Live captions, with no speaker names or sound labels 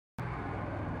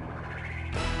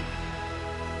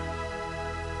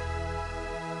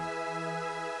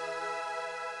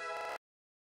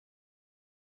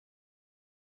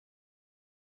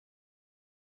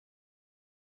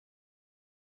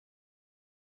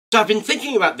So I've been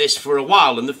thinking about this for a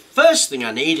while, and the first thing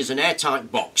I need is an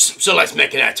airtight box. So let's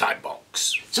make an airtight box.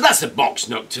 So that's the box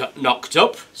knocked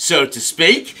up, so to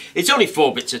speak. It's only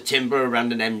 4 bits of timber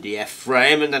around an MDF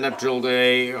frame, and then I've drilled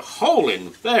a hole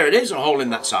in. There it is, a hole in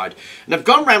that side. And I've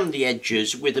gone round the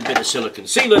edges with a bit of silicone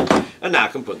sealant, and now I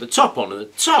can put the top on. And the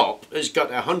top has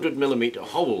got a 100mm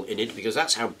hole in it, because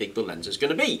that's how big the lens is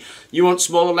going to be. You want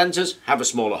smaller lenses? Have a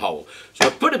smaller hole. So I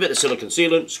put a bit of silicone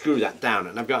sealant, screw that down,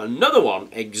 and I've got another one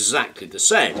exactly the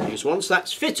same, because once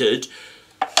that's fitted,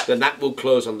 then that will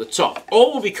close on the top.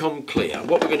 All will become clear.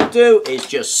 What we're going to do is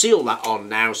just seal that on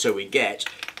now, so we get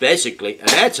basically an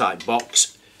airtight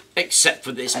box except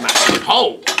for this massive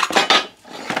hole.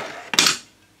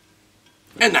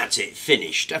 And that's it,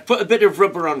 finished. I've put a bit of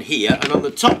rubber on here, and on the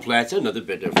top plate another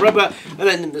bit of rubber, and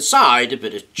then in the side a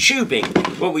bit of tubing.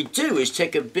 What we do is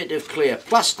take a bit of clear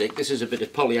plastic. This is a bit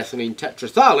of polyethylene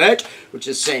tetraphthalate, which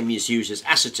is the same as used as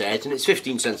acetate, and it's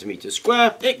 15 centimetres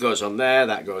square. It goes on there,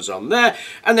 that goes on there,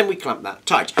 and then we clamp that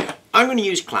tight. I'm going to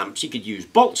use clamps. You could use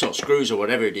bolts or screws or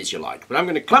whatever it is you like, but I'm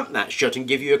going to clamp that shut and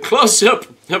give you a close-up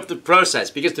of the process,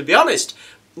 because to be honest,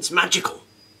 it's magical.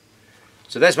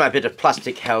 So there's my bit of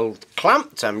plastic held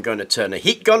clamped. I'm going to turn a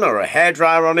heat gun or a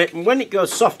hairdryer on it, and when it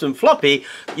goes soft and floppy,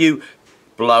 you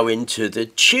blow into the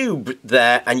tube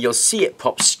there and you'll see it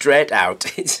pop straight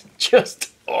out. It's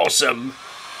just awesome.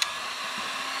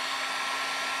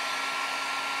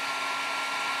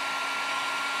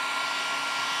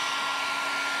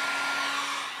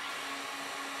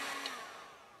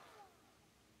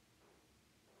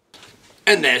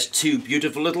 And there's 2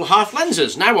 beautiful little half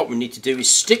lenses. Now what we need to do is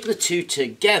stick the 2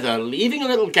 together, leaving a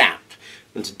little gap.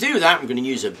 And to do that, I'm going to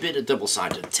use a bit of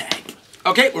double-sided tape.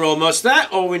 Okay, we're almost there.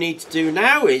 All we need to do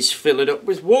now is fill it up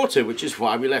with water, which is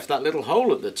why we left that little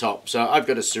hole at the top. So I've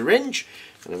got a syringe,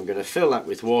 and I'm going to fill that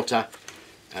with water,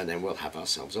 and then we'll have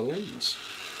ourselves a lens.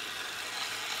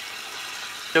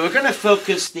 So we're going to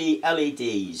focus the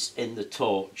LEDs in the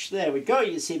torch. There we go,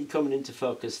 you see them coming into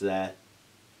focus there.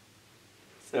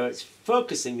 So it's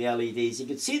focusing the LEDs. You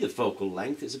can see the focal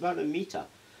length, it's about 1 metre,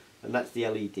 and that's the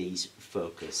LEDs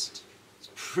focused. It's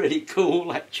pretty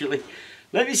cool, actually.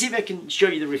 Let me see if I can show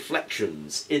you the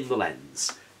reflections in the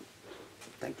lens.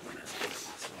 Thank you.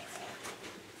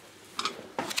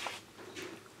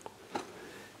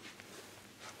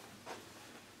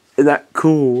 Isn't that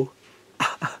cool?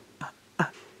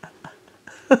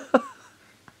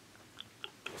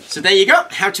 So there you go,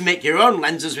 how to make your own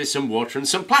lenses with some water and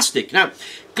some plastic. Now,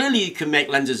 clearly you can make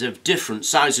lenses of different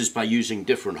sizes by using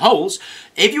different holes.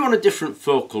 If you want a different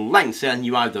focal length, then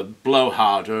you either blow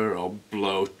harder or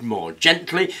blow more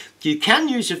gently. You can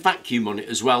use a vacuum on it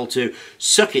as well to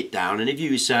suck it down, and if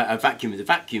you use a vacuum with a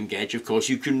vacuum gauge, of course,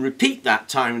 you can repeat that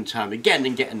time and time again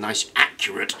and get a nice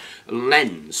accurate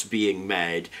lens being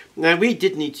made. Now, we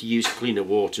did need to use cleaner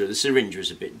water. The syringe was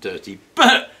a bit dirty,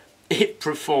 but it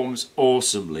performs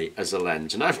awesomely as a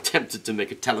lens, and I'm tempted to make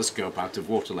a telescope out of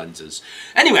water lenses.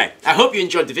 Anyway, I hope you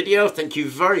enjoyed the video. Thank you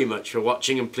very much for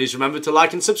watching, and please remember to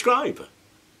like and subscribe.